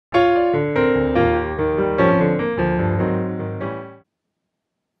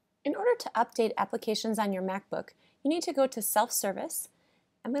to update applications on your MacBook, you need to go to Self-Service.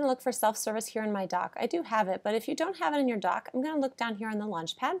 I'm going to look for Self-Service here in my dock. I do have it, but if you don't have it in your dock, I'm going to look down here on the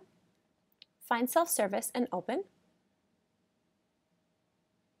Launchpad, find Self-Service, and open.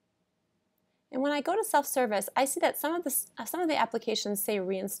 And when I go to Self-Service, I see that some of the applications say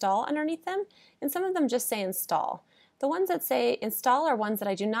Reinstall underneath them, and some of them just say Install. The ones that say Install are ones that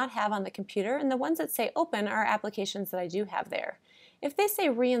I do not have on the computer, and the ones that say Open are applications that I do have there. If they say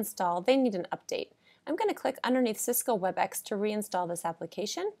Reinstall, they need an update. I'm going to click underneath Cisco WebEx to reinstall this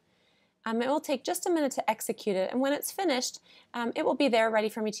application. It will take just a minute to execute it, and when it's finished, it will be there ready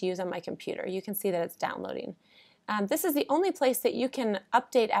for me to use on my computer. You can see that it's downloading. This is the only place that you can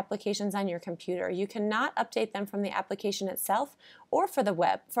update applications on your computer. You cannot update them from the application itself or from the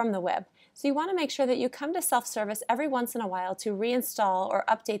web. So you want to make sure that you come to Self-Service every once in a while to reinstall or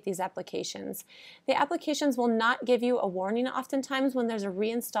update these applications. The applications will not give you a warning oftentimes when there's a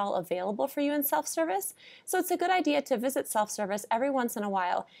reinstall available for you in Self-Service. So it's a good idea to visit Self-Service every once in a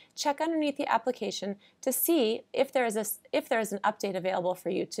while, check underneath the application to see if there is an update available for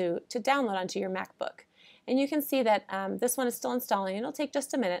you to download onto your MacBook. And you can see that this one is still installing. It'll take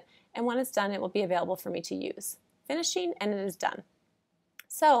just a minute, and when it's done, it will be available for me to use. Finishing, and it is done.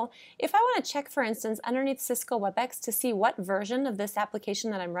 So if I want to check, for instance, underneath Cisco WebEx to see what version of this application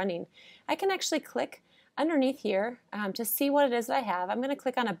that I'm running, I can actually click underneath here to see what it is that I have. I'm going to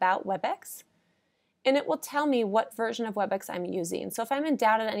click on About WebEx, and it will tell me what version of WebEx I'm using. So if I'm in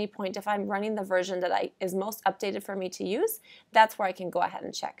doubt at any point if I'm running the version that is most updated for me to use, that's where I can go ahead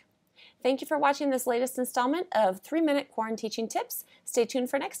and check. Thank you for watching this latest installment of 3-Minute Quarantine Teaching Tips. Stay tuned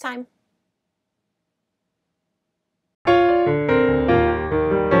for next time.